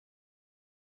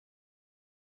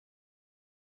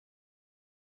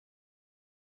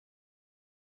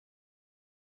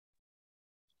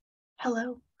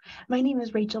Hello, my name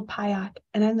is Rachel Pyack,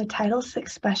 and I'm the Title VI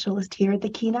Specialist here at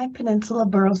the Kenai Peninsula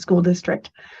Borough School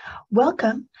District.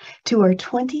 Welcome to our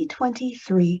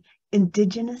 2023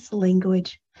 Indigenous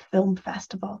Language Film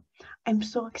Festival. I'm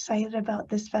so excited about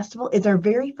this festival. It's our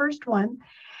very first one,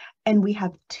 and we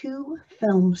have two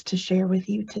films to share with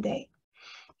you today.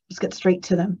 Let's get straight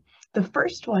to them. The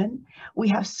first one, we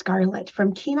have Scarlett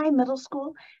from Kenai Middle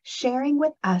School sharing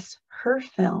with us her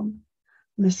film,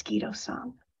 Mosquito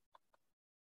Song.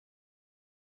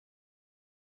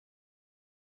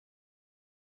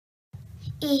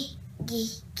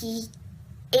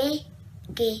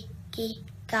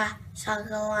 Ka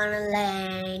sagawana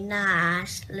lay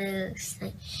nas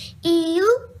loosely.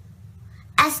 You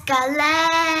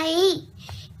escalate.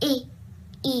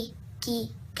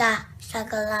 Ka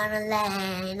sagawana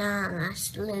lay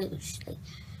nas loosely.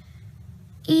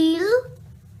 You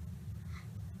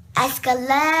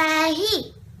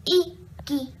escalate.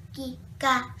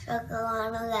 Ka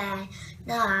sagawana lay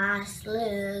nas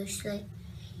loosely.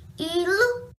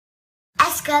 You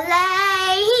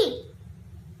escalate.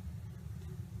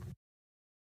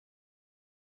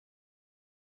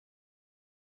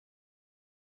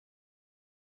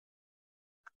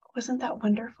 Wasn't that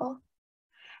wonderful?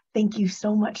 Thank you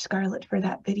so much, Scarlett, for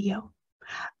that video.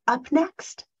 Up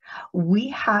next, we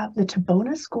have the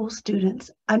Tabona School students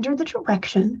under the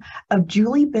direction of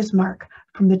Julie Bismarck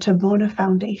from the Tabona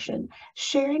Foundation,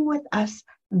 sharing with us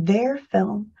their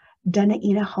film,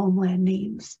 Dena'ina Homeland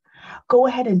Names. Go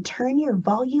ahead and turn your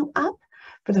volume up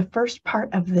for the first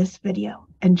part of this video.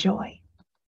 Enjoy.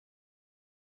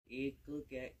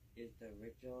 Ikluket is the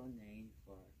original name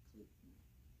for Klukna.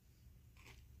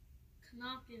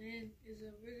 Kanakanen is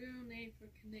the original name for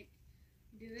Kanik.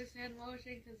 Do this hand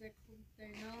motion because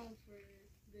they're known for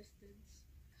distance.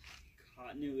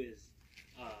 Kotnu is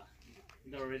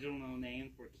the original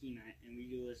name for Kenai, and we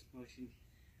do this motion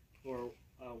for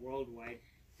worldwide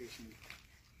fishing.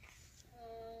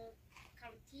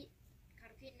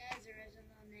 Karapitna is the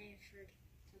original name for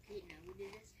Tokitna. We do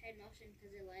this head motion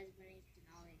because it lies beneath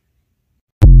Denali.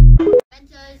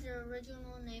 Benta is the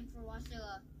original name for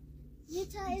Wasilla.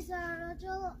 Utah is the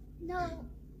original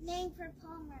name for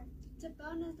Palmer.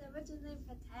 Tabona is the original name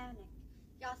for Tannic.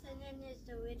 Yasenin is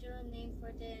the original name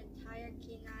for the entire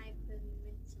Kenai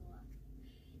Peninsula.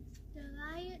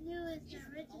 Delayanu is the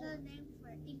original name for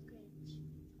Anchorage.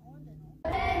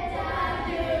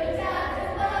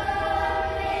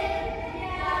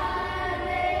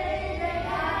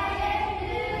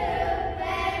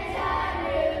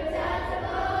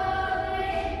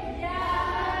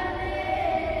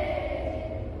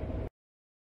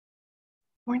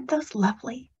 Weren't those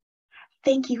lovely?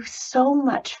 Thank you so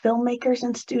much, filmmakers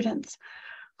and students,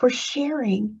 for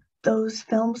sharing those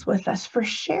films with us, for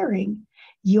sharing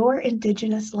your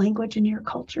Indigenous language and your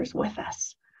cultures with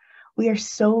us. We are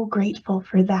so grateful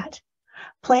for that.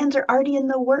 Plans are already in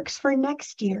the works for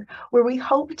next year, where we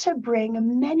hope to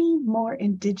bring many more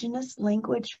Indigenous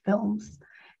language films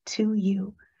to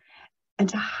you and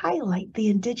to highlight the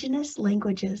Indigenous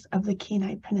languages of the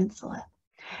Kenai Peninsula.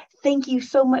 Thank you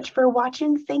so much for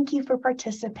watching. Thank you for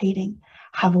participating.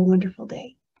 Have a wonderful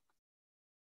day.